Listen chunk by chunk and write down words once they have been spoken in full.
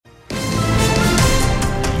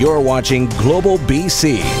You're watching Global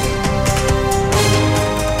BC.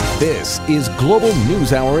 This is Global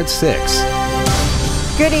News Hour at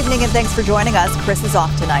 6. Good evening and thanks for joining us. Chris is off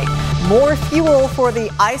tonight. More fuel for the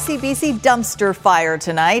ICBC dumpster fire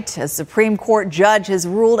tonight. A Supreme Court judge has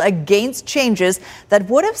ruled against changes that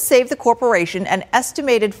would have saved the corporation an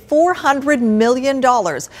estimated $400 million.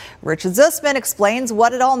 Richard Zussman explains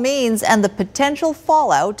what it all means and the potential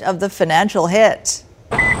fallout of the financial hit.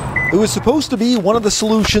 It was supposed to be one of the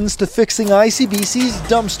solutions to fixing ICBC's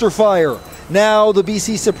dumpster fire. Now, the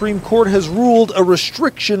BC Supreme Court has ruled a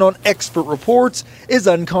restriction on expert reports is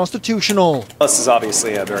unconstitutional. This is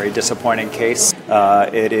obviously a very disappointing case.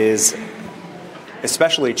 It is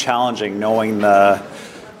especially challenging knowing the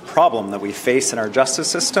problem that we face in our justice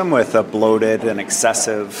system with a bloated and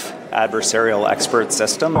excessive adversarial expert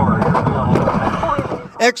system.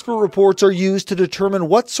 Expert reports are used to determine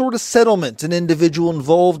what sort of settlement an individual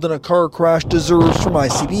involved in a car crash deserves from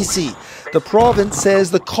ICBC. The province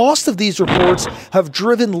says the cost of these reports have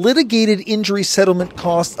driven litigated injury settlement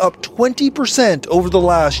costs up 20% over the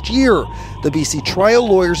last year. The BC Trial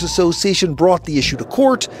Lawyers Association brought the issue to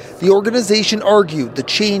court. The organization argued the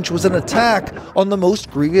change was an attack on the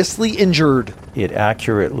most grievously injured. It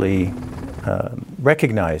accurately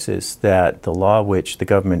recognizes that the law which the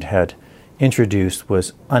government had introduced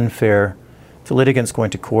was unfair to litigants going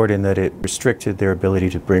to court in that it restricted their ability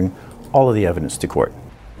to bring all of the evidence to court.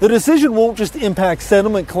 The decision won't just impact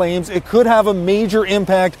settlement claims, it could have a major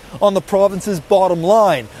impact on the province's bottom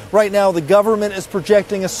line. Right now, the government is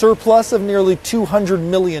projecting a surplus of nearly $200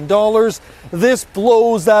 million. This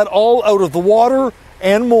blows that all out of the water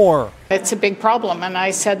and more. It's a big problem, and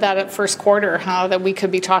I said that at first quarter, that we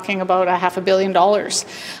could be talking about $500 million.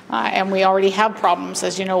 And we already have problems,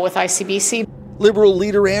 as you know, with ICBC. Liberal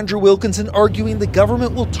leader Andrew Wilkinson arguing the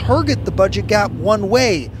government will target the budget gap one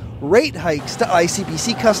way: rate hikes to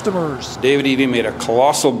ICBC customers. David Eby made a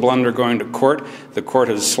colossal blunder going to court. The court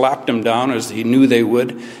has slapped him down as he knew they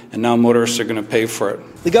would, and now motorists are going to pay for it.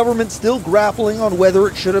 The government's still grappling on whether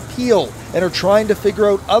it should appeal and are trying to figure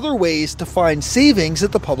out other ways to find savings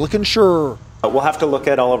at the public insurer. We'll have to look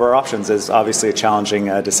at all of our options. It's obviously a challenging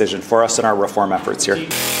decision for us in our reform efforts here.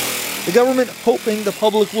 The government hoping the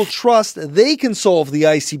public will trust they can solve the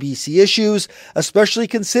ICBC issues, especially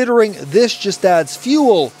considering this just adds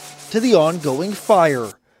fuel to the ongoing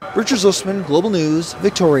fire. Richard Zussman, Global News,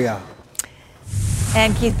 Victoria.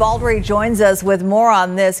 And Keith Baldry joins us with more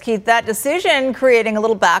on this. Keith, that decision creating a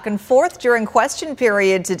little back and forth during question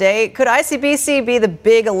period today. Could ICBC be the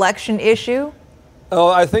big election issue? Oh,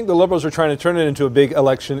 I think the Liberals are trying to turn it into a big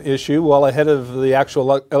election issue well ahead of the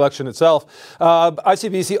actual election itself.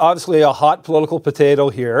 ICBC, obviously a hot political potato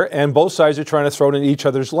here, and both sides are trying to throw it in each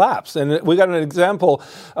other's laps. And we got an example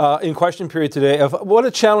in question period today of what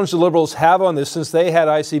a challenge the Liberals have on this since they had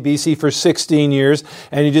ICBC for 16 years,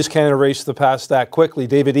 and you just can't erase the past that quickly.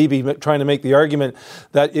 David Eby trying to make the argument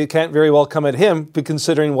that it can't very well come at him,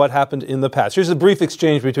 considering what happened in the past. Here's a brief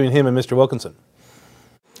exchange between him and Mr. Wilkinson.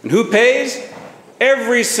 And who pays?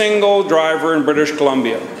 Every single driver in British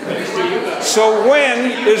Columbia. So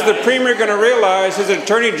when is the Premier going to realize his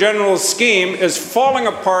Attorney General's scheme is falling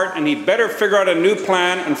apart and he better figure out a new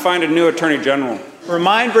plan and find a new Attorney General?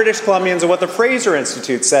 Remind British Columbians of what the Fraser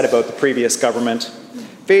Institute said about the previous government.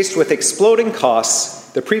 Faced with exploding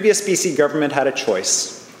costs, the previous BC government had a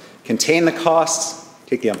choice: contain the costs,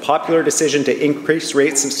 take the unpopular decision to increase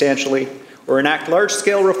rates substantially, or enact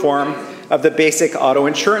large-scale reform of the basic auto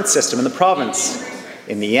insurance system in the province.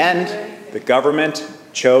 In the end, the government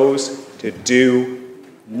chose to do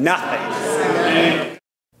nothing.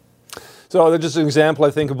 So that's just an example,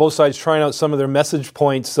 I think, of both sides trying out some of their message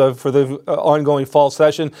points for the ongoing fall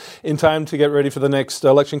session in time to get ready for the next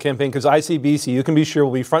election campaign, because ICBC, you can be sure,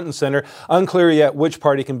 will be front and center. Unclear yet which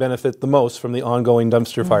party can benefit the most from the ongoing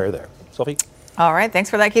dumpster fire there. Sophie? All right, thanks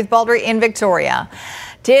for that, Keith Baldry in Victoria.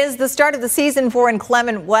 'Tis the start of the season for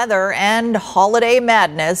inclement weather and holiday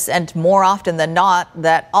madness, and more often than not,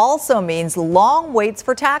 that also means long waits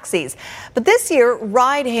for taxis. But this year,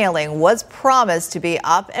 ride-hailing was promised to be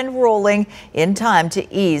up and rolling in time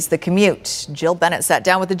to ease the commute. Jill Bennett sat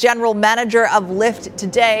down with the general manager of Lyft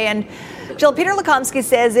today, and Jill, Peter Lukomsky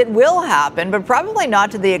says it will happen, but probably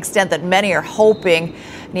not to the extent that many are hoping.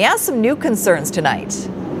 And he has some new concerns tonight.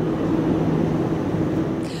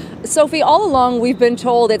 Sophie, all along we've been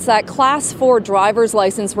told it's that Class 4 driver's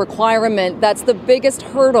license requirement that's the biggest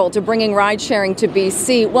hurdle to bringing ride-sharing to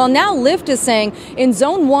BC. Well, now Lyft is saying in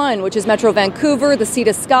Zone 1, which is Metro Vancouver, the Sea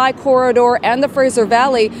to Sky Corridor, and the Fraser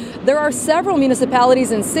Valley, there are several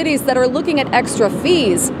municipalities and cities that are looking at extra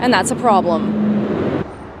fees, and that's a problem.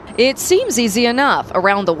 It seems easy enough.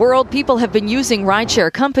 Around the world, people have been using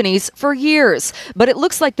rideshare companies for years. But it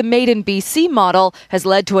looks like the Made in BC model has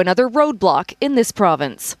led to another roadblock in this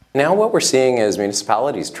province. Now what we're seeing is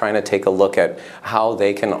municipalities trying to take a look at how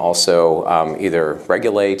they can also either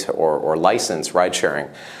regulate or license ride-sharing.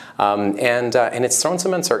 And it's thrown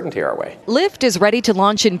some uncertainty our way. Lyft is ready to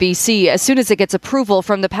launch in BC as soon as it gets approval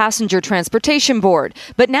from the Passenger Transportation Board.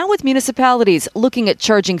 But now with municipalities looking at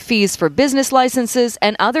charging fees for business licenses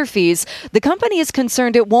and other fees, the company is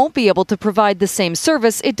concerned it won't be able to provide the same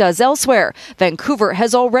service it does elsewhere. Vancouver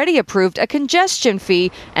has already approved a congestion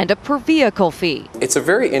fee and a per vehicle fee. It's a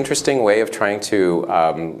very interesting way of trying to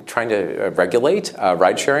regulate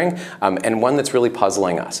ride sharing, and one that's really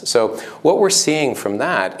puzzling us. So what we're seeing from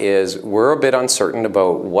that is we're a bit uncertain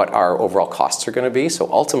about what our overall costs are going to be.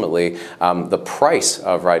 So ultimately, the price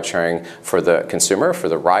of ride sharing for the consumer, for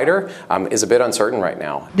the rider, is a bit uncertain right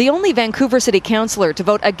now. The only Vancouver City Councillor to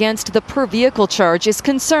vote against the per vehicle charge is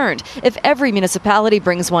concerned if every municipality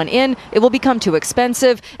brings one in, it will become too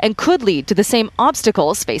expensive and could lead to the same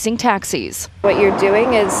obstacles facing taxis. What you're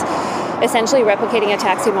doing is essentially replicating a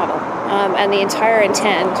taxi model. And the entire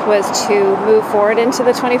intent was to move forward into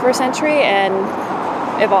the 21st century and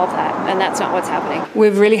evolve that, and that's not what's happening.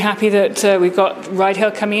 We're really happy that we've got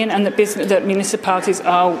RideHail coming in and that municipalities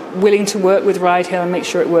are willing to work with RideHail and make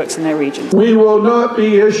sure it works in their region. We will not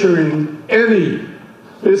be issuing any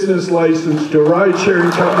business license to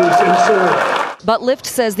ride-sharing companies in Surrey. But Lyft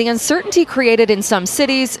says the uncertainty created in some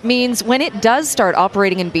cities means when it does start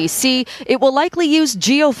operating in BC, it will likely use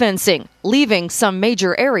geofencing, leaving some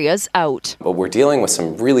major areas out. But we're dealing with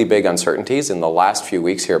some really big uncertainties in the last few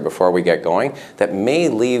weeks here before we get going that may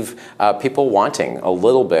leave people wanting a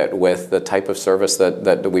little bit with the type of service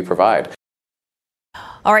that we provide.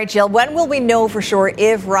 All right, Jill, when will we know for sure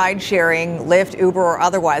if ride sharing, Lyft, Uber or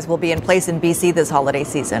otherwise will be in place in BC this holiday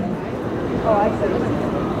season?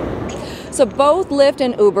 So both Lyft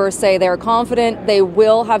and Uber say they're confident they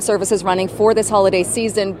will have services running for this holiday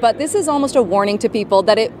season, but this is almost a warning to people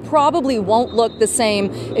that it probably won't look the same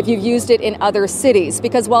if you've used it in other cities,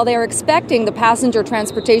 because while they're expecting the Passenger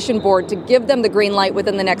Transportation Board to give them the green light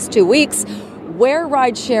within the next 2 weeks, where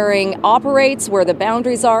ride sharing operates, where the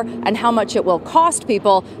boundaries are, and how much it will cost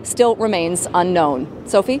people still remains unknown.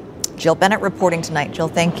 Sophie? Jill Bennett reporting tonight. Jill,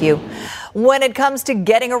 thank you. When it comes to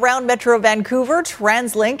getting around Metro Vancouver,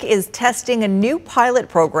 TransLink is testing a new pilot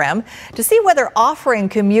program to see whether offering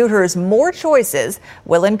commuters more choices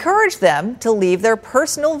will encourage them to leave their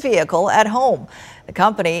personal vehicle at home. The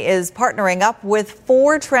company is partnering up with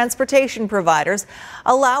 4 transportation providers,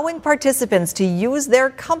 allowing participants to use their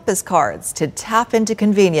Compass cards to tap into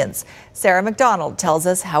convenience. Sarah McDonald tells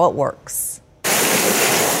us how it works.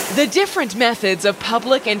 The different methods of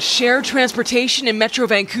public and shared transportation in Metro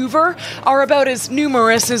Vancouver are about as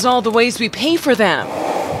numerous as all the ways we pay for them.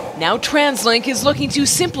 Now TransLink is looking to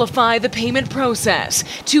simplify the payment process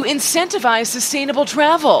to incentivize sustainable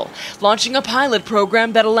travel, launching a pilot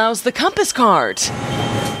program that allows the Compass card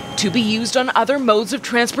to be used on other modes of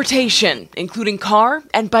transportation, including car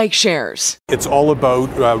and bike shares. It's all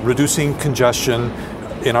about reducing congestion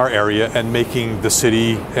in our area and making the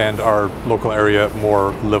city and our local area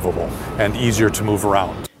more livable and easier to move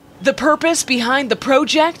around. The purpose behind the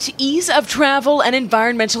project, ease of travel and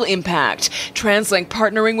environmental impact. TransLink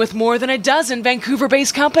partnering with more than a dozen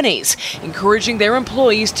Vancouver-based companies, encouraging their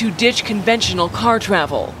employees to ditch conventional car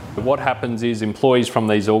travel. What happens is employees from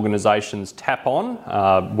these organisations tap on,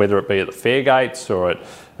 whether it be at the fare gates or at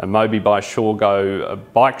a Moby by Shore Go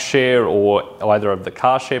bike share or either of the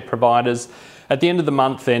car share providers. At the end of the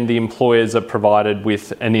month, then, the employers are provided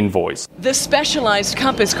with an invoice. The specialized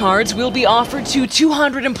Compass cards will be offered to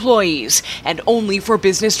 200 employees and only for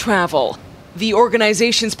business travel. The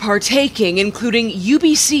organizations partaking, including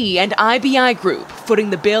UBC and IBI Group, footing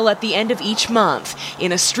the bill at the end of each month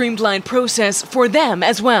in a streamlined process for them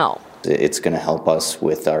as well. It's going to help us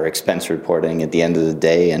with our expense reporting at the end of the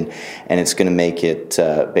day, and it's going to make it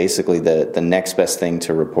basically the next best thing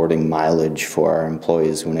to reporting mileage for our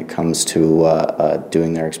employees when it comes to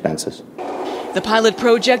doing their expenses. The pilot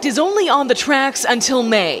project is only on the tracks until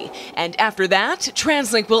May, and after that,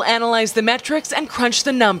 TransLink will analyze the metrics and crunch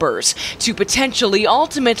the numbers to potentially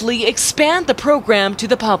ultimately expand the program to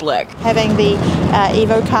the public. Having the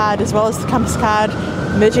Evo card as well as the Compass card,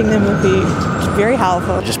 merging them would be very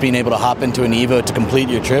helpful. Just being able to hop into an Evo to complete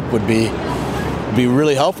your trip would be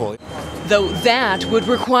really helpful. Though that would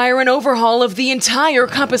require an overhaul of the entire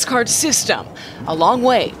Compass card system, a long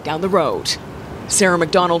way down the road. Sarah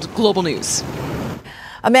McDonald, Global News.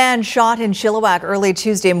 A man shot in Chilliwack early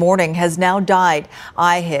Tuesday morning has now died.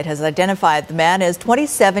 iHit has identified the man as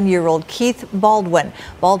 27-year-old Keith Baldwin.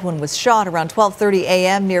 Baldwin was shot around 12:30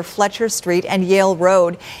 a.m. near Fletcher Street and Yale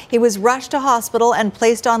Road. He was rushed to hospital and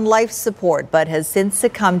placed on life support, but has since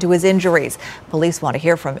succumbed to his injuries. Police want to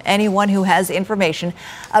hear from anyone who has information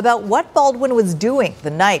about what Baldwin was doing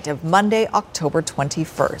the night of Monday, October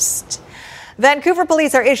 21st. Vancouver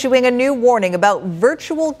police are issuing a new warning about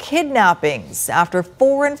virtual kidnappings after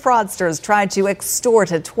foreign fraudsters tried to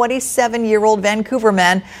extort a 27-year-old Vancouver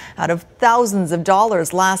man out of thousands of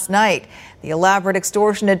dollars last night. The elaborate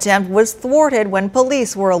extortion attempt was thwarted when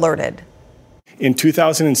police were alerted. In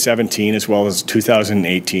 2017 as well as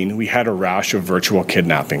 2018, we had a rash of virtual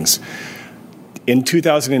kidnappings. In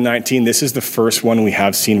 2019, this is the first one we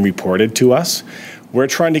have seen reported to us. We're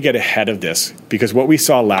trying to get ahead of this because what we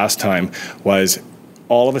saw last time was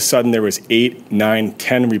all of a sudden there was 8, 9,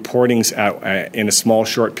 10 reportings in a small,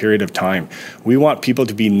 short period of time. We want people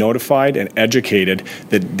to be notified and educated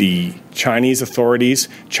that the Chinese authorities,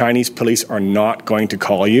 Chinese police are not going to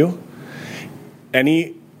call you.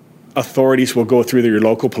 Any authorities will go through your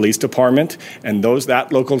local police department, and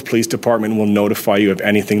that local police department will notify you of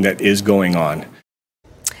anything that is going on.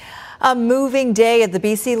 A moving day at the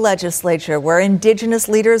BC legislature where Indigenous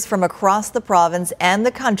leaders from across the province and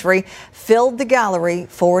the country filled the gallery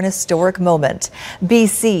for an historic moment.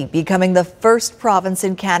 BC becoming the first province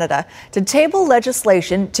in Canada to table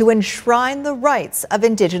legislation to enshrine the rights of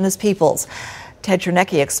Indigenous peoples. Ted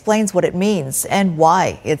Chernecki explains what it means and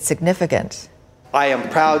why it's significant. I am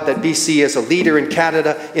proud that BC is a leader in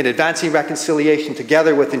Canada in advancing reconciliation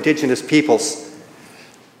together with Indigenous peoples.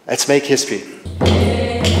 Let's make history.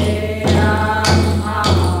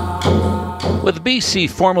 With BC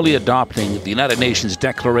formally adopting the United Nations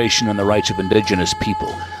Declaration on the Rights of Indigenous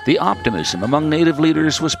People, the optimism among Native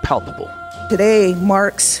leaders was palpable. Today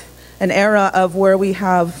marks an era of where we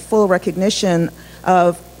have full recognition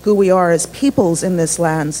of who we are as peoples in this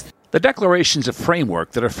land. The Declaration's a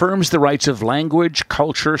framework that affirms the rights of language,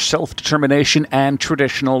 culture, self-determination, and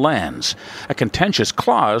traditional lands. A contentious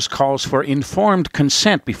clause calls for informed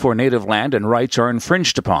consent before native land and rights are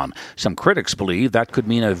infringed upon. Some critics believe that could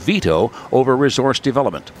mean a veto over resource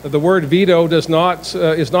development. The word veto is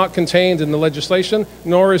not contained in the legislation,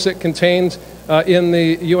 nor is it contained in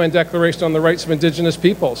the UN Declaration on the Rights of Indigenous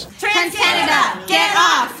Peoples. TransCanada, get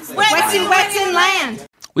off! Wet'suwet'en land!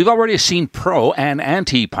 We've already seen pro- and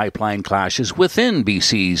anti-pipeline clashes within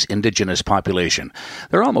BC's Indigenous population.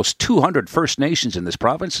 There are almost 200 First Nations in this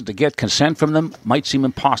province, and to get consent from them might seem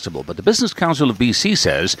impossible. But the Business Council of BC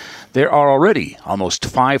says there are already almost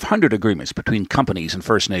 500 agreements between companies and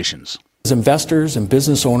First Nations. As investors and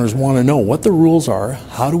business owners want to know what the rules are,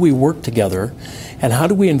 how do we work together, and how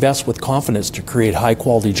do we invest with confidence to create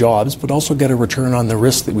high-quality jobs, but also get a return on the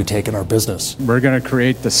risk that we take in our business. We're going to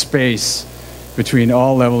create the space between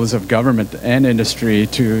all levels of government and industry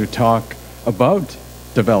to talk about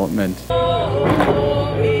development.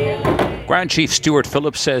 Grand Chief Stuart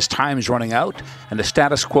Phillips says time's running out and the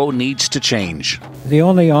status quo needs to change. The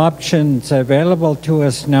only options available to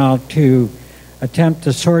us now to attempt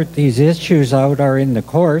to sort these issues out are in the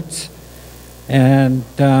courts. And,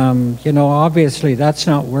 obviously that's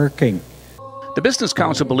not working. The Business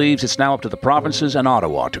Council believes it's now up to the provinces and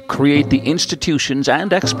Ottawa to create the institutions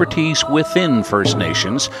and expertise within First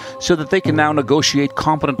Nations so that they can now negotiate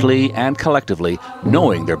competently and collectively,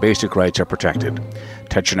 knowing their basic rights are protected.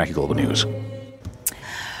 Ted Chernecki, Global News.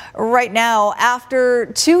 Right now, after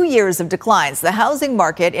 2 years of declines, the housing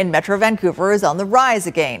market in Metro Vancouver is on the rise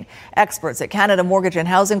again. Experts at Canada Mortgage and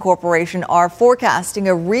Housing Corporation are forecasting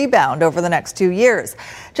a rebound over the next 2 years.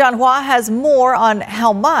 John Hua has more on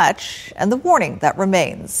how much and the warning that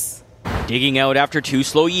remains. Digging out after 2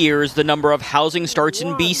 slow years, the number of housing starts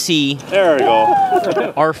in BC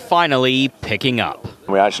are finally picking up.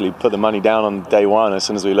 We actually put the money down on day one. As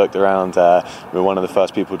soon as we looked around, we were one of the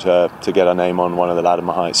first people to get our name on one of the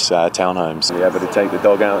Latimer Heights townhomes. We were able to take the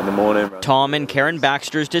dog out in the morning. Tom and Karen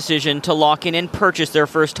Baxter's decision to lock in and purchase their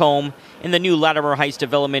first home in the new Latimer Heights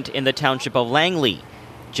development in the township of Langley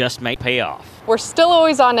just might pay off. We're still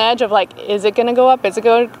always on edge of is it going to go up? Is it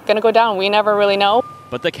going to go down? We never really know.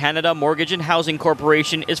 But the Canada Mortgage and Housing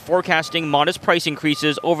Corporation is forecasting modest price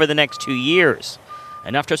increases over the next 2 years,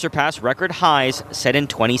 enough to surpass record highs set in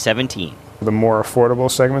 2017. The more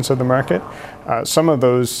affordable segments of the market, some of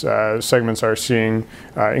those segments are seeing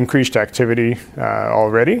increased activity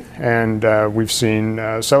already, and we've seen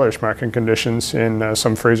sellers market conditions in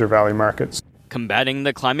some Fraser Valley markets. Combating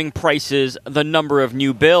the climbing prices, the number of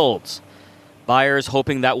new builds. Buyers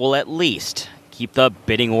hoping that will at least keep the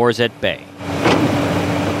bidding wars at bay.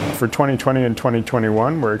 for 2020 and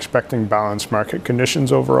 2021, we're expecting balanced market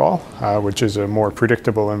conditions overall, which is a more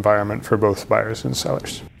predictable environment for both buyers and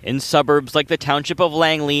sellers. In suburbs like the township of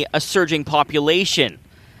Langley, a surging population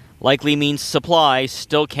likely means supply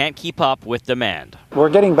still can't keep up with demand.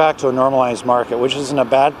 We're getting back to a normalized market, which isn't a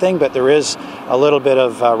bad thing, but there is a little bit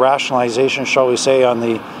of rationalization, shall we say, on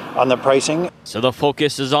the pricing. So the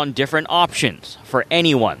focus is on different options for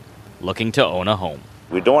anyone looking to own a home.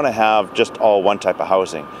 We don't want to have just all one type of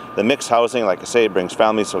housing. The mixed housing, like I say, brings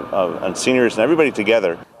families and seniors and everybody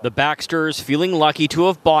together. The Baxters feeling lucky to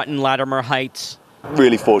have bought in Latimer Heights.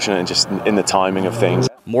 Really fortunate just in the timing of things.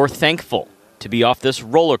 More thankful to be off this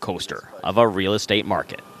roller coaster of a real estate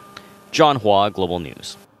market. John Hua, Global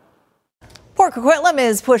News. Port Coquitlam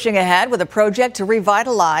is pushing ahead with a project to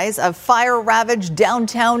revitalize a fire-ravaged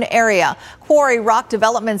downtown area. Quarry Rock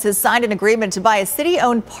Developments has signed an agreement to buy a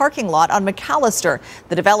city-owned parking lot on McAllister.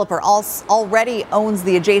 The developer already owns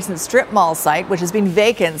the adjacent strip mall site, which has been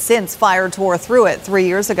vacant since fire tore through it 3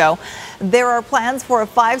 years ago. There are plans for a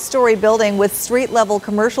 5-story building with street-level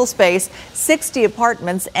commercial space, 60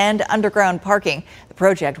 apartments, and underground parking. The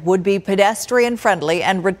project would be pedestrian-friendly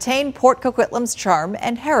and retain Port Coquitlam's charm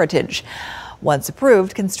and heritage. Once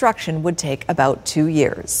approved, construction would take about 2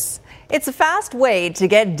 years. It's a fast way to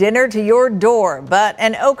get dinner to your door, but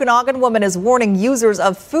an Okanagan woman is warning users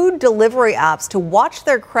of food delivery apps to watch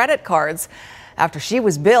their credit cards after she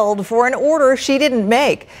was billed for an order she didn't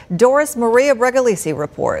make. Doris Maria Bregalisi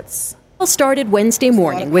reports. Started Wednesday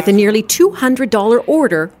morning with a nearly $200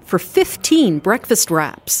 order for 15 breakfast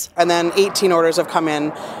wraps. And then 18 orders have come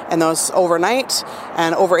in, and those overnight,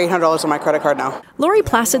 and over $800 on my credit card now. Lori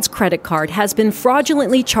Placid's credit card has been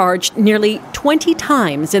fraudulently charged nearly 20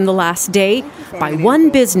 times in the last day by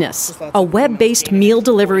one business, a web-based meal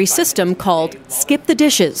delivery system called Skip the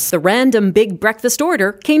Dishes. The random big breakfast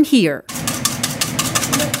order came here.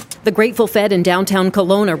 The Grateful Fed in downtown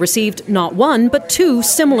Kelowna received not one, but 2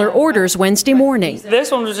 similar orders Wednesday morning.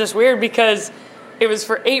 This one was just weird because it was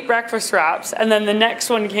for 8 breakfast wraps, and then the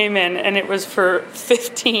next one came in and it was for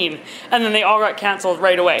 15, and then they all got canceled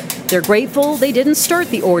right away. They're grateful they didn't start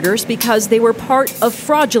the orders because they were part of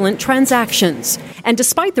fraudulent transactions. And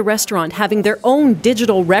despite the restaurant having their own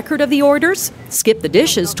digital record of the orders, Skip the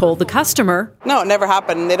Dishes told the customer, "No, it never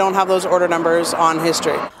happened. They don't have those order numbers on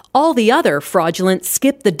history." All the other fraudulent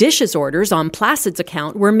Skip the Dishes orders on Placid's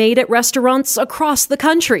account were made at restaurants across the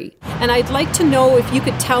country. And I'd like to know if you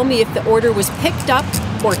could tell me if the order was picked up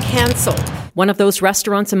or canceled. One of those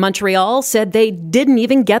restaurants in Montreal said they didn't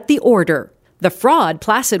even get the order. The fraud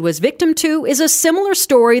Placid was victim to is a similar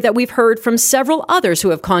story that we've heard from several others who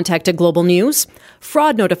have contacted Global News.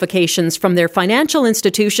 Fraud notifications from their financial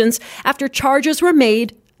institutions after charges were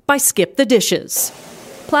made by Skip the Dishes.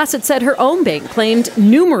 Placid said her own bank claimed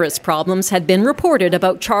numerous problems had been reported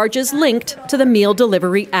about charges linked to the meal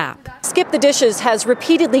delivery app. Skip the Dishes has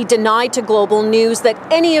repeatedly denied to Global News that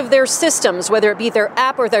any of their systems, whether it be their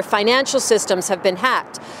app or their financial systems, have been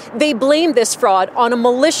hacked. They blame this fraud on a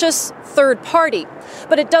malicious third party.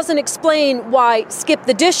 But it doesn't explain why Skip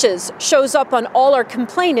the Dishes shows up on all our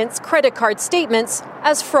complainants' credit card statements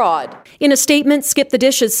as fraud. In a statement, Skip the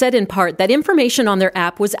Dishes said in part that information on their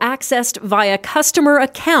app was accessed via customer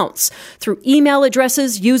accounts through email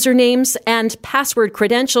addresses, usernames, and password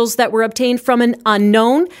credentials that were obtained from an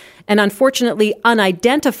unknown and unfortunately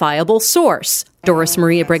unidentifiable source. Doris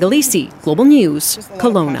Maria Bregalisi, Global News,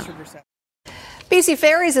 Kelowna. BC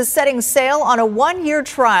Ferries is setting sail on a 1-year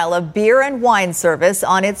trial of beer and wine service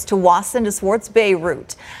on its Tsawwassen to Swartz Bay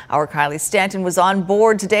route. Our Kylie Stanton was on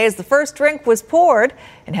board today as the first drink was poured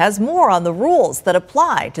and has more on the rules that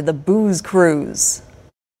apply to the booze cruise.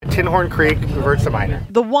 Tinhorn Creek reverts to minor.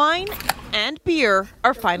 The wine and beer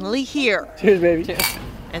are finally here. Cheers, baby. Cheers.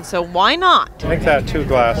 And so why not? Make that 2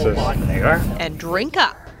 glasses. There you are. And drink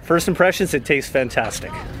up. First impressions, it tastes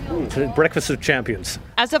fantastic. Breakfast of champions.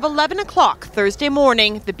 As of 11 o'clock Thursday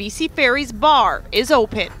morning, the BC Ferries bar is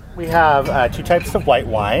open. We have 2 types of white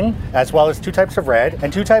wine, as well as 2 types of red,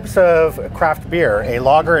 and 2 types of craft beer, a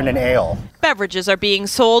lager and an ale. Beverages are being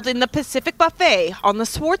sold in the Pacific Buffet on the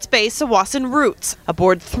Swartz Bay Tsawwassen routes,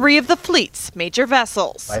 aboard 3 of the fleet's major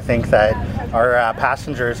vessels. I think that our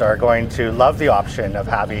passengers are going to love the option of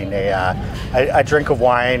having a drink of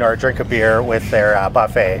wine or a drink of beer with their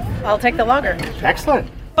buffet. I'll take the lager.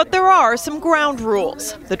 Excellent. But there are some ground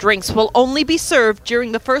rules. The drinks will only be served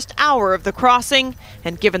during the first hour of the crossing,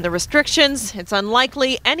 and given the restrictions, it's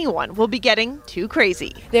unlikely anyone will be getting too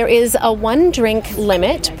crazy. There is a 1 drink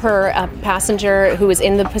limit per passenger who is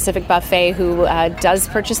in the Pacific Buffet who does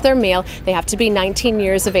purchase their meal. They have to be 19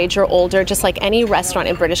 years of age or older, just like any restaurant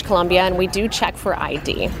in British Columbia, and we do check for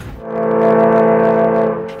ID.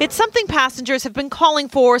 It's something passengers have been calling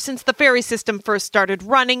for since the ferry system first started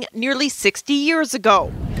running nearly 60 years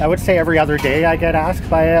ago. I would say every other day I get asked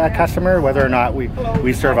by a customer whether or not we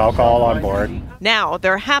serve alcohol on board. Now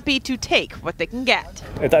they're happy to take what they can get.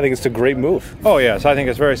 I think it's a great move. Oh, yes. I think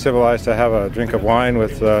it's very civilized to have a drink of wine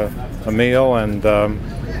with a meal, and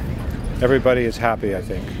everybody is happy, I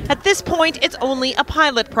think. At this point, it's only a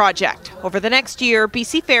pilot project. Over the next year,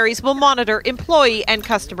 BC Ferries will monitor employee and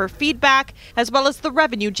customer feedback, as well as the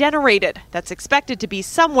revenue generated. That's expected to be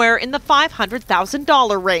somewhere in the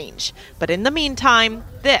 $500,000 range. But in the meantime,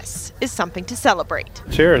 this is something to celebrate.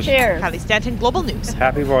 Cheers. Cheers. Kylie Stanton, Global News.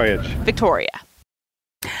 Happy voyage. Victoria.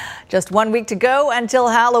 Just 1 week to go until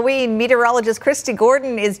Halloween. Meteorologist Christy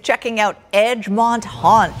Gordon is checking out Edgemont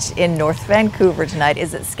Haunt in North Vancouver tonight.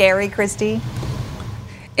 Is it scary, Christy?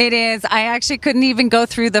 It is. I actually couldn't even go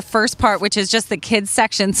through the first part, which is just the kids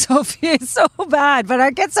section. Sophie is so bad, but I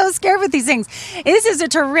get so scared with these things. This is a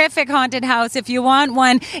terrific haunted house. If you want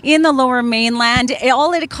one in the Lower Mainland,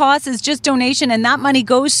 all it costs is just donation, and that money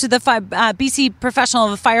goes to the BC Professional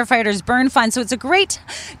Firefighters Burn Fund. So it's a great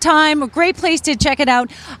time, a great place to check it out.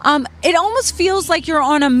 It almost feels like you're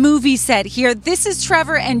on a movie set here. This is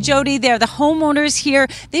Trevor and Jody. They're the homeowners here.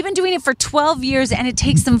 They've been doing it for 12 years, and it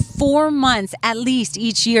takes them 4 months at least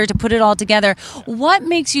each year to put it all together. What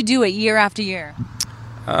makes you do it year after year?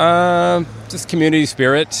 Just community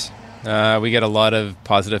spirit. We get a lot of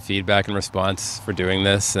positive feedback and response for doing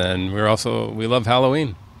this, and we love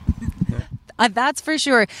Halloween. That's for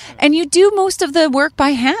sure. And you do most of the work by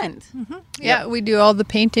hand. Mm-hmm. Yeah, we do all the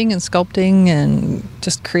painting and sculpting and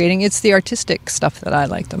just creating. It's the artistic stuff that I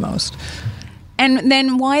like the most. And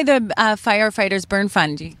then why the Firefighters Burn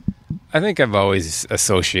Fund? I think I've always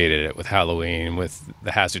associated it with Halloween, with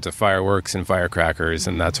the hazards of fireworks and firecrackers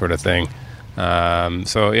and that sort of thing.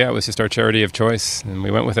 So yeah, it was just our charity of choice, and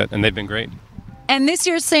we went with it, and they've been great. And this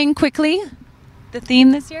year, saying quickly, the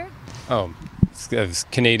theme this year? Oh, it's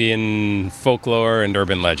Canadian folklore and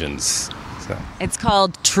urban legends. So. It's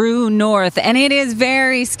called True North, and it is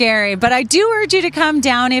very scary. But I do urge you to come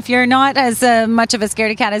down if you're not as much of a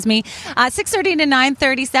scaredy cat as me. 6:30 to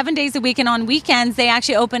 9:30, 7 days a week, and on weekends they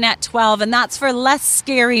actually open at 12, and that's for less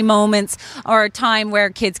scary moments or time where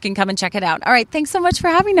kids can come and check it out. All right, thanks so much for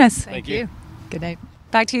having us. Thank you. Good night.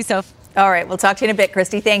 Back to you, Soph. All right, we'll talk to you in a bit,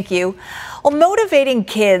 Christy. Thank you. Well, motivating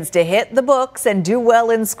kids to hit the books and do well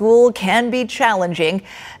in school can be challenging,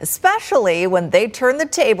 especially when they turn the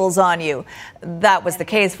tables on you. That was the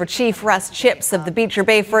case for Chief Russ Chips of the Beecher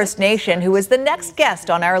Bay First Nation, who is the next guest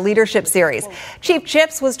on our leadership series. Chief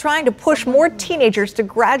Chips was trying to push more teenagers to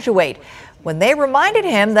graduate when they reminded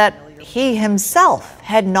him that he himself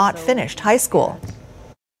had not finished high school.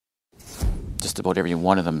 Just about every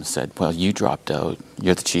one of them said, well, you dropped out,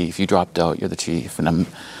 you're the chief, you dropped out, you're the chief. And I'm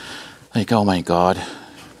like, oh my God,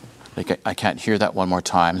 like I can't hear that one more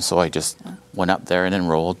time. So I just went up there and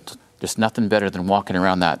enrolled. There's nothing better than walking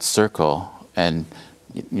around that circle and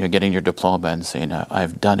getting your diploma and saying,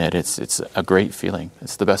 I've done it. It's a great feeling.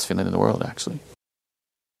 It's the best feeling in the world, actually.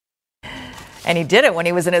 And he did it when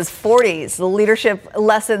he was in his 40s. The leadership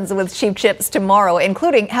lessons with Chief Chips tomorrow,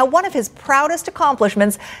 including how one of his proudest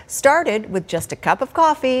accomplishments started with just a cup of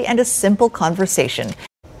coffee and a simple conversation.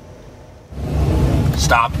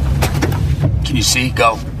 Stop. Can you see?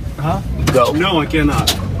 Go. Huh? Go. No, I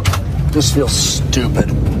cannot. This feels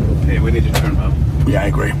stupid. Hey, we need to turn up. Yeah, I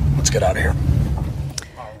agree. Let's get out of here.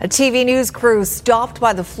 A TV news crew stopped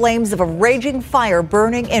by the flames of a raging fire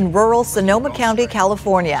burning in rural Sonoma County,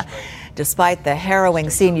 California. Despite the harrowing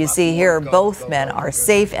scene you see here, both men are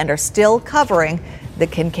safe and are still covering the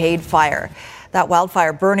Kincaid fire. That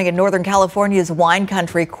wildfire burning in Northern California's wine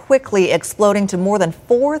country, quickly exploding to more than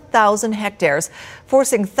 4,000 hectares,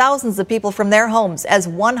 forcing thousands of people from their homes as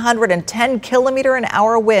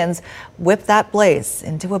 110-kilometer-an-hour winds whip that blaze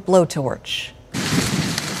into a blowtorch.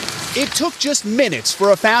 It took just minutes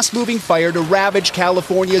for a fast-moving fire to ravage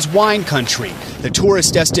California's wine country. The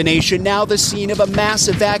tourist destination now the scene of a mass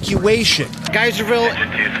evacuation. Geyserville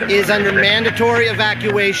is under mandatory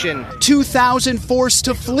evacuation. 2,000 forced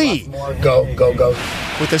to flee. Go.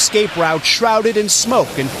 With escape routes shrouded in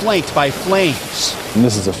smoke and flanked by flames. And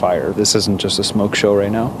this is a fire. This isn't just a smoke show right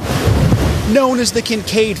now. Known as the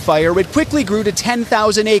Kincaid Fire, it quickly grew to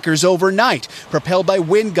 10,000 acres overnight, propelled by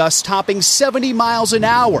wind gusts topping 70 miles an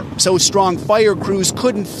hour. So strong fire crews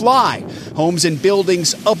couldn't fly. Homes and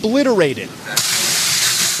buildings obliterated,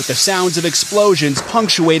 with the sounds of explosions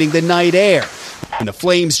punctuating the night air. When the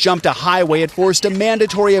flames jumped a highway, it forced a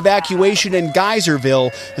mandatory evacuation in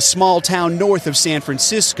Geyserville, a small town north of San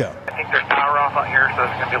Francisco. I think there's power off off out here, so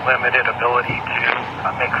there's going to be limited ability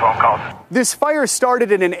to make phone calls. This fire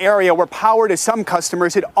started in an area where power to some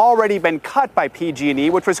customers had already been cut by PG&E,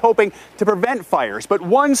 which was hoping to prevent fires. But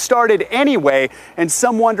one started anyway, and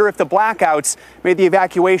some wonder if the blackouts made the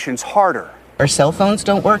evacuations harder. Our cell phones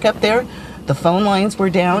don't work up there. The phone lines were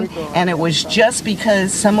down, and it was just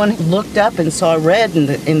because someone looked up and saw red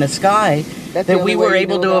in the sky that we were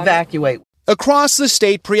able to evacuate. Across the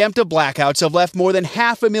state, preemptive blackouts have left more than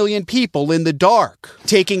 500,000 people in the dark,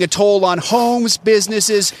 taking a toll on homes,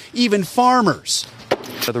 businesses, even farmers.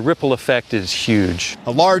 The ripple effect is huge.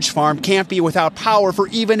 A large farm can't be without power for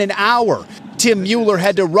even an hour. Tim Mueller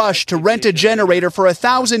had to rush to rent a generator for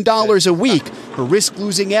 $1,000 a week or risk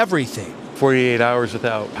losing everything. 48 hours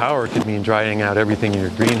without power could mean drying out everything in your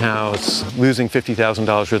greenhouse. Losing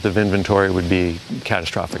 $50,000 worth of inventory would be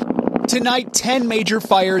catastrophic. Tonight, 10 major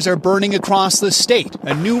fires are burning across the state.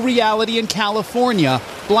 A new reality in California,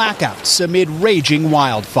 blackouts amid raging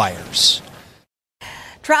wildfires.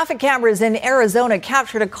 Traffic cameras in Arizona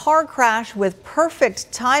captured a car crash with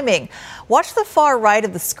perfect timing. Watch the far right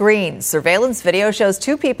of the screen. Surveillance video shows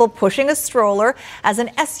two people pushing a stroller as an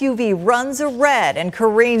SUV runs a red and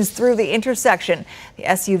careens through the intersection. The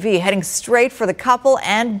SUV heading straight for the couple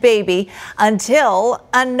and baby until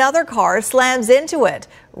another car slams into it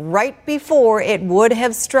right before it would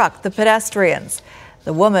have struck the pedestrians.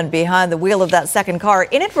 The woman behind the wheel of that second car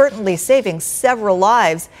inadvertently saving several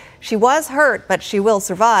lives. She was hurt, but she will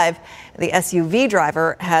survive. The SUV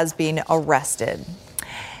driver has been arrested.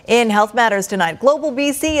 In Health Matters tonight, Global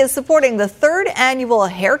BC is supporting the third annual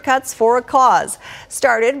Haircuts for a Cause.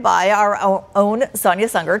 Started by our own Sonia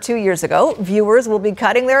Sunger 2 years ago, viewers will be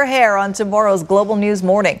cutting their hair on tomorrow's Global News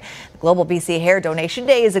Morning. The Global BC Hair Donation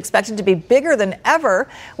Day is expected to be bigger than ever,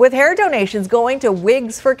 with hair donations going to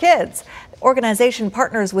Wigs for Kids. The organization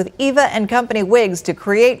partners with Eva and Company Wigs to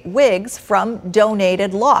create wigs from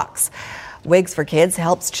donated locks. Wigs for Kids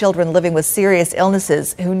helps children living with serious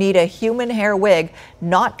illnesses who need a human hair wig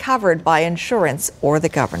not covered by insurance or the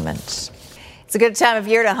government. It's a good time of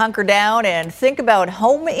year to hunker down and think about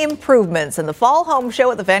home improvements, and the Fall Home Show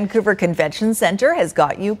at the Vancouver Convention Centre has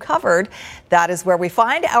got you covered. That is where we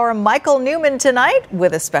find our Michael Newman tonight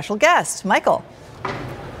with a special guest. Michael.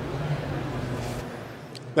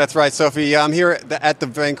 That's right, Sophie. I'm here at the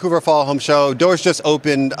Vancouver Fall Home Show. Doors just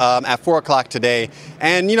opened at 4 o'clock today.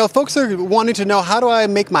 And, folks are wanting to know, how do I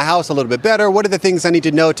make my house a little bit better? What are the things I need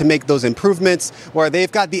to know to make those improvements? Where they've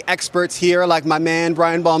got the experts here, like my man,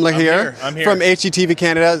 Brian Baumler I'm here. From HGTV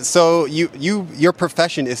Canada. So your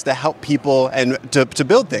profession is to help people and to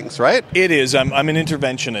build things, right? It is. I'm an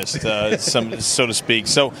interventionist, so to speak.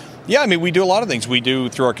 So, yeah, we do a lot of things. We do,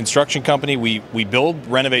 through our construction company, we build,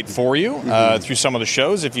 renovate for you through some of the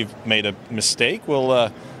shows. If you've made a mistake,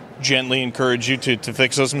 we'll gently encourage you to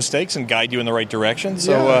fix those mistakes and guide you in the right direction.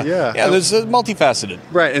 So, there's multifaceted.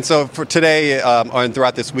 Right, and so for today and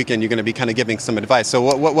throughout this weekend, you're going to be kind of giving some advice.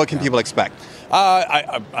 So what can people expect?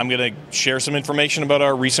 I'm going to share some information about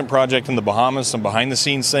our recent project in the Bahamas, some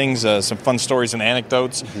behind-the-scenes things, some fun stories and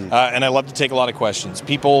anecdotes, and I love to take a lot of questions.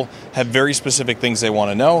 People have very specific things they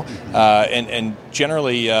want to know, and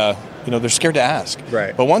generally, they're scared to ask.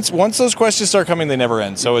 Right. But once those questions start coming, they never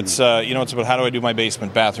end. So it's it's about, how do I do my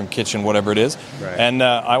basement, bathroom, kitchen, whatever it is, and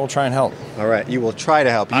I will try and help. All right, you will try to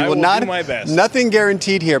help. I will do my best. Nothing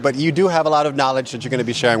guaranteed here, but you do have a lot of knowledge that you're going to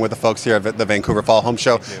be sharing with the folks here at the Vancouver Fall Home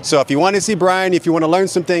Show. So if you want to see Brian, if you want to learn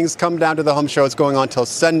some things, come down to the home show. It's going on till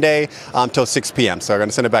Sunday, till 6 p.m. So I'm going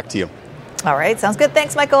to send it back to you. All right, sounds good.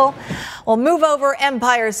 Thanks, Michael. Well, move over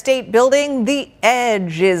Empire State Building. The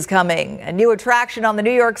Edge is coming. A new attraction on the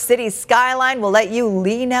New York City skyline will let you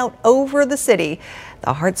lean out over the city.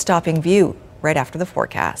 The heart-stopping view right after the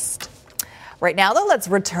forecast. Right now, though, let's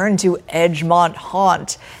return to Edgemont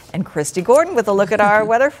Haunt. And Christy Gordon with a look at our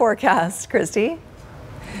weather forecast. Christy?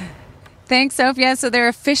 Thanks, Sophia. So they're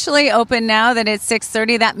officially open now that it's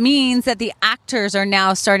 6:30. That means that the actors are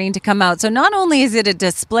now starting to come out. So not only is it a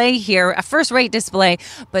display here, a first-rate display,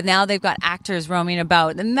 but now they've got actors roaming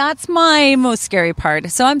about. And that's my most scary part.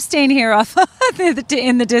 So I'm staying here off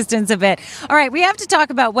in the distance a bit. All right, we have to talk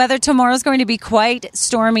about weather. Tomorrow's going to be quite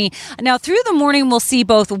stormy. Now, through the morning, we'll see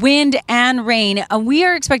both wind and rain. We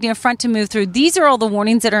are expecting a front to move through. These are all the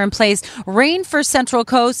warnings that are in place. Rain for Central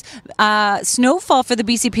Coast, snowfall for the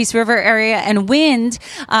BC Peace River area, and wind,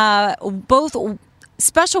 both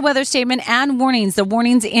special weather statement and warnings. The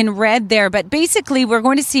warnings in red there. But basically, we're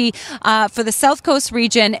going to see for the South Coast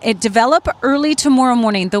region, it develop early tomorrow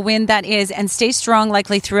morning, the wind that is, and stay strong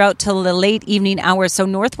likely throughout till the late evening hours. So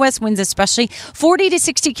northwest winds especially 40 to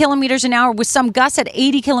 60 kilometers an hour with some gusts at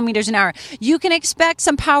 80 kilometers an hour. You can expect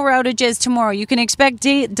some power outages tomorrow. You can expect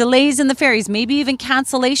delays in the ferries, maybe even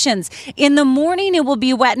cancellations. In the morning, it will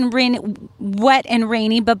be wet and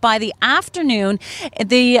rainy, but by the afternoon,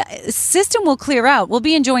 the system will clear out. We'll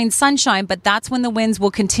be enjoying sunshine, but that's when the winds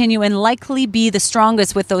will continue and likely be the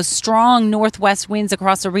strongest with those strong northwest winds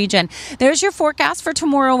across the region. There's your forecast for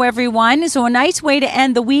tomorrow, everyone. So a nice way to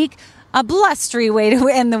end the week. A blustery way to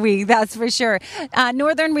end the week, that's for sure.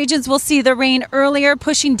 Northern regions will see the rain earlier,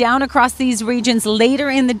 pushing down across these regions later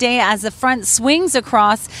in the day as the front swings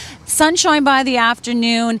across. Sunshine by the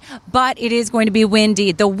afternoon, but it is going to be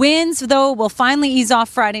windy. The winds, though, will finally ease off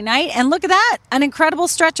Friday night. And look at that, an incredible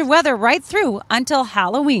stretch of weather right through until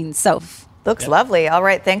Halloween. So looks lovely. All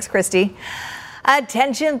right, thanks, Christy.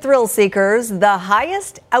 Attention thrill seekers, the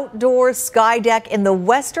highest outdoor sky deck in the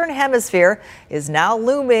Western Hemisphere is now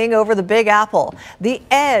looming over the Big Apple. The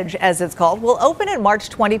Edge, as it's called, will open in March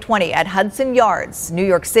 2020 at Hudson Yards, New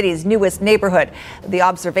York City's newest neighborhood. The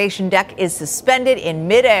observation deck is suspended in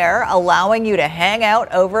midair, allowing you to hang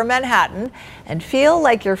out over Manhattan and feel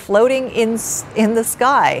like you're floating in the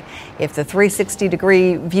sky. If the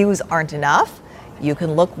 360-degree views aren't enough, you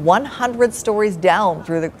can look 100 stories down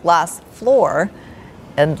through the glass floor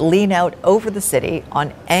and lean out over the city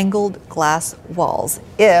on angled glass walls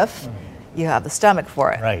if you have the stomach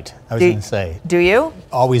for it. Right. I was going to say. Do you?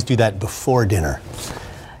 Always do that before dinner.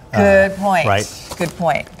 Good point. Right. Good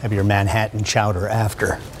point. Have your Manhattan chowder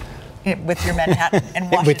after. With your Manhattan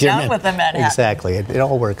and wash it down with the Manhattan. Exactly. It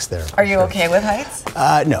all works there. Are you okay with heights?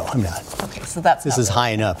 No, I'm not. Okay, so this is high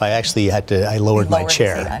enough. I actually I lowered my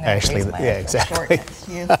chair. Exactly.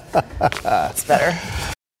 That's better.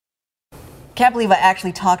 Can't believe I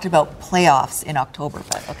actually talked about playoffs in October,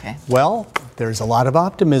 but okay. Well, there's a lot of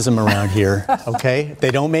optimism around here. Okay, if they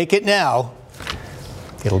don't make it now,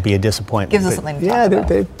 it'll be a disappointment. Gives us something to talk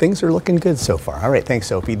about. Things are looking good so far. All right, thanks,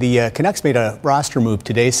 Sophie. The Canucks made a roster move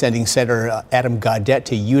today, sending center Adam Gaudette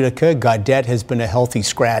to Utica. Gaudette has been a healthy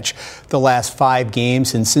scratch the last 5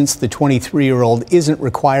 games, and since the 23-year-old isn't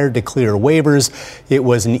required to clear waivers, it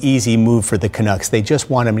was an easy move for the Canucks. They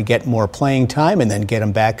just want him to get more playing time and then get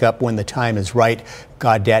him back up when the time is right.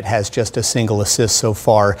 Gaudette has just a single assist so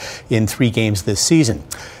far in 3 games this season.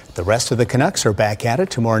 The rest of the Canucks are back at it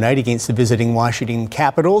tomorrow night against the visiting Washington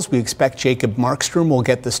Capitals. We expect Jacob Markstrom will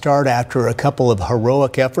get the start after a couple of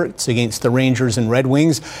heroic efforts against the Rangers and Red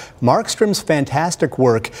Wings. Markstrom's fantastic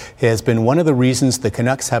work has been one of the reasons the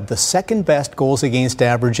Canucks have the second best goals against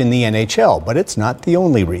average in the NHL, but it's not the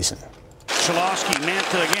only reason. Cholowski,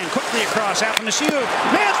 Mantha again, quickly across, Athanasiou.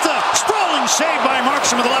 Mantha, sprawling save by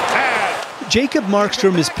Markstrom with the left pad. Jacob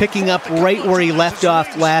Markstrom is picking up right where he left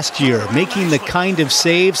off last year, making the kind of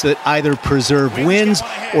saves that either preserve wins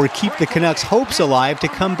or keep the Canucks' hopes alive to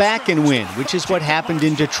come back and win, which is what happened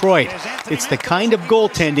in Detroit. It's the kind of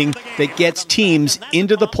goaltending that gets teams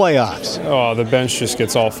into the playoffs. Oh, the bench just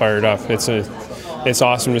gets all fired up. It's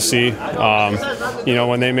awesome to see.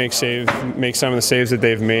 When they make some of the saves that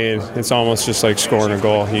they've made, it's almost just like scoring a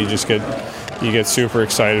goal. You get super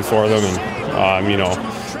excited for them,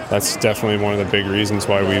 and that's definitely one of the big reasons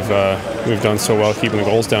why we've done so well keeping the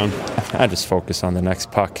goals down. I just focus on the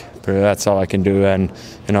next puck. That's all I can do, and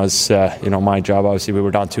it's my job. Obviously, we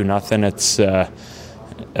were down 2-0. It's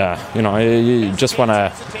you just want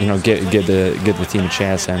to give the team a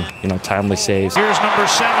chance, and timely saves. Here's number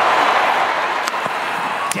 7.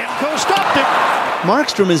 Demko stopped it.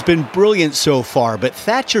 Markstrom has been brilliant so far, but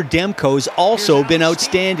Thatcher Demko's also been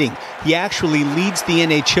outstanding. He actually leads the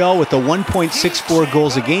NHL with a 1.64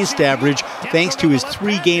 goals against average thanks to his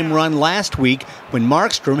 3-game run last week when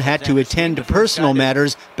Markstrom had to attend to personal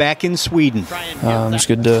matters back in Sweden. It's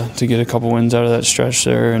good to get a couple wins out of that stretch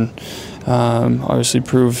there, and obviously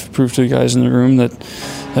prove to the guys in the room that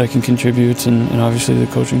I can contribute, and obviously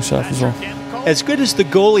the coaching staff as well. As good as the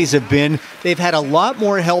goalies have been, they've had a lot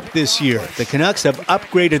more help this year. The Canucks have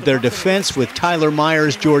upgraded their defense with Tyler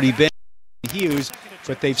Myers, Jordy Benn, and Hughes,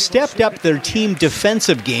 but they've stepped up their team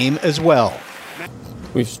defensive game as well.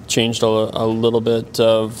 We've changed a little bit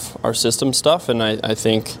of our system stuff, and I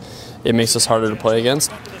think it makes us harder to play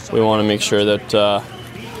against. We want to make sure that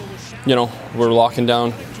we're locking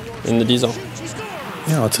down in the D zone.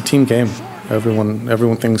 It's a team game.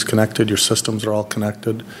 Everything's connected. Your systems are all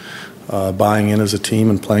connected. Buying in as a team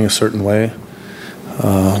and playing a certain way.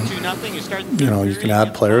 You can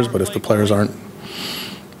add players, but if the players aren't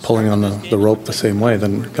pulling on the rope the same way,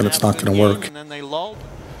 then it's not going to work.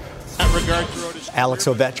 Alex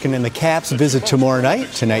Ovechkin and the Caps visit tomorrow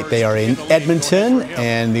night. Tonight they are in Edmonton,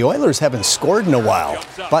 and the Oilers haven't scored in a while.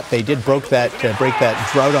 But they did break that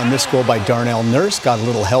drought on this goal by Darnell Nurse. Got a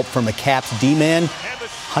little help from a Caps D-man.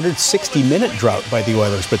 160-minute drought by the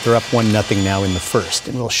Oilers, but they're up 1-0 now in the first.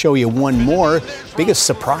 And we'll show you one more. Biggest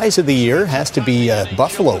surprise of the year has to be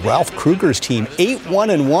Buffalo. Ralph Kruger's team,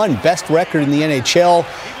 8-1-1, best record in the NHL.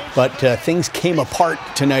 But things came apart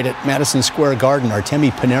tonight at Madison Square Garden.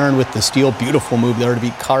 Artemi Panarin with the steal. Beautiful move there to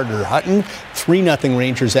beat Carter Hutton. 3-0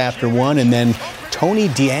 Rangers after one. And then Tony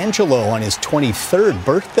DeAngelo on his 23rd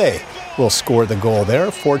birthday will score the goal there.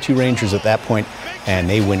 4-2 Rangers at that point, and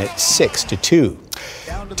they win it 6-2.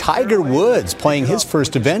 Tiger Woods playing his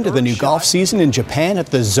first event of the new golf season in Japan at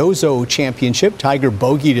the Zozo Championship. Tiger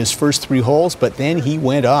bogeyed his first 3 holes, but then he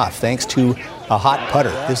went off thanks to a hot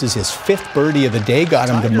putter. This is his 5th birdie of the day, got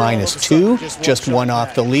him to -2, just one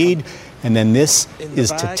off the lead. And then this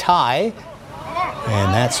is to tie,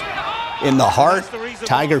 and that's in the heart.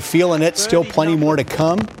 Tiger feeling it, still plenty more to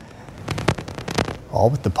come. All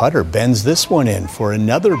with the putter, bends this one in for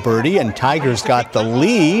another birdie, and Tiger's got the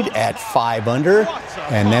lead at 5 under.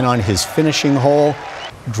 And then on his finishing hole,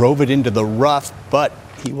 drove it into the rough, but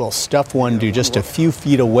he will stuff one to just a few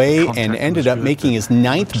feet away and ended up making his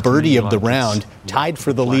 9th birdie of the round, tied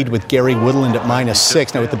for the lead with Gary Woodland at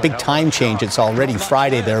 -6. Now with the big time change, it's already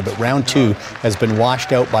Friday there, but round 2 has been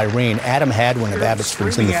washed out by rain. Adam Hadwin of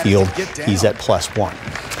Abbotsford's in the field. He's at +1.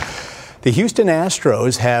 The Houston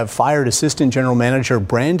Astros have fired Assistant General Manager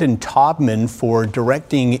Brandon Taubman for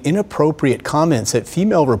directing inappropriate comments at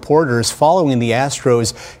female reporters following the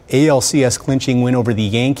Astros' ALCS clinching win over the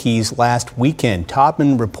Yankees last weekend.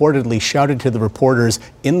 Taubman reportedly shouted to the reporters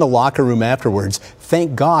in the locker room afterwards,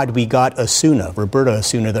 "Thank God we got Osuna," Roberto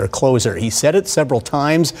Osuna, their closer. He said it several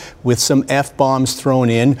times with some F-bombs thrown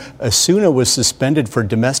in. Osuna was suspended for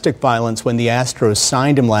domestic violence when the Astros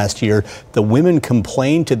signed him last year. The women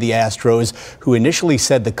complained to the Astros, who initially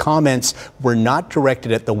said the comments were not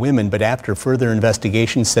directed at the women, but after further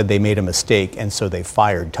investigation said they made a mistake, and so they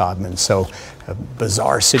fired Taubman. So a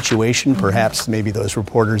bizarre situation. Perhaps maybe those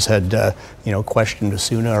reporters had, questioned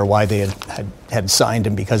Osuna or why they had signed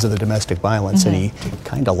him because of the domestic violence, and he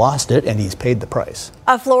kind of lost it, and he's paid the price.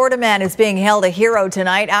 A Florida man is being held a hero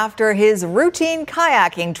tonight after his routine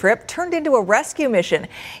kayaking trip turned into a rescue mission.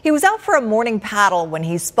 He was out for a morning paddle when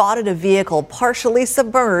he spotted a vehicle partially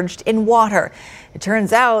submerged in water. It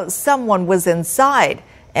turns out someone was inside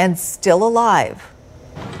and still alive.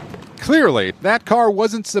 Clearly, that car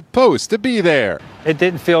wasn't supposed to be there. It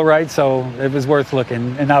didn't feel right, so it was worth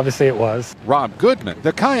looking, and obviously it was. Rob Goodman,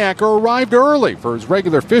 the kayaker, arrived early for his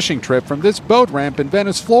regular fishing trip from this boat ramp in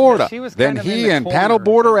Venice, Florida. Then he and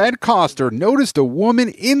paddleboarder Ed Coster noticed a woman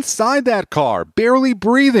inside that car, barely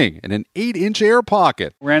breathing, in an 8-inch air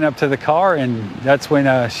pocket. Ran up to the car, and that's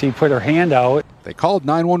when she put her hand out. They called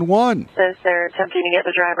 911. Says they're attempting to get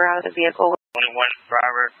the driver out of the vehicle. Only one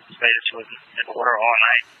driver stated she was in the water all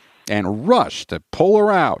night. And rushed to pull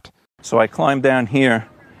her out. So I climbed down here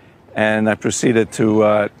and I proceeded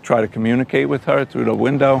to try to communicate with her through the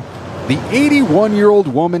window. The 81-year-old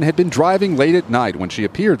woman had been driving late at night when she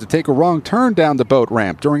appeared to take a wrong turn down the boat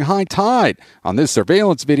ramp during high tide. On this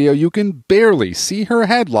surveillance video, you can barely see her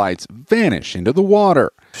headlights vanish into the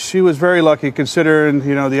water. She was very lucky considering,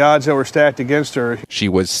 the odds that were stacked against her. She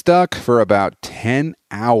was stuck for about 10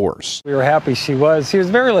 hours. We were happy she was. She was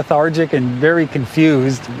very lethargic and very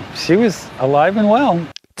confused. She was alive and well.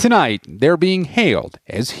 Tonight, they're being hailed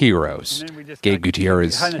as heroes. Gabe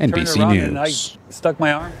Gutierrez, NBC News. And I stuck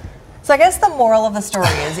my arm. So I guess the moral of the story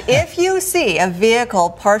is if you see a vehicle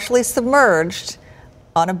partially submerged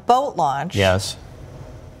on a boat launch. Yes.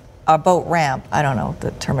 A boat ramp. I don't know what the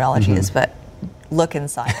terminology is, but look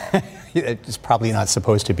inside it. It's probably not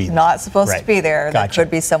supposed to be there. Not supposed to be there. Gotcha. There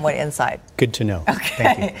could be someone inside. Good to know. Okay.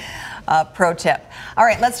 Thank you. Pro tip. All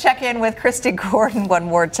right, let's check in with Christy Gordon one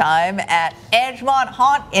more time at Edgemont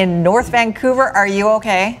Haunt in North Vancouver. Are you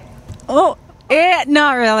okay? Oh,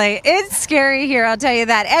 not really. It's scary here, I'll tell you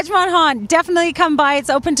that. Edgemont Haunt, definitely come by. It's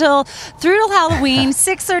open through till Halloween,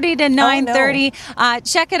 6:30 to 9:30. Oh, no.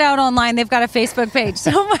 Check it out online. They've got a Facebook page.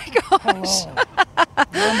 Oh, my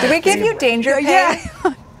gosh. Did we give you danger pay?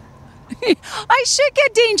 Yeah. I should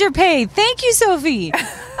get danger pay. Thank you, Sophie.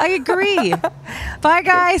 I agree. Bye,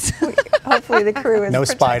 guys. Hopefully the crew is no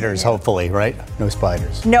spiders, hopefully, right? No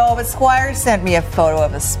spiders. No, but Squire sent me a photo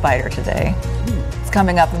of a spider today. It's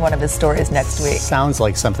coming up in one of his stories next week. Sounds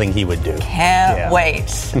like something he would do. Can't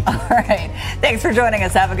wait. All right. Thanks for joining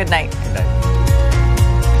us. Have a good night. Good night.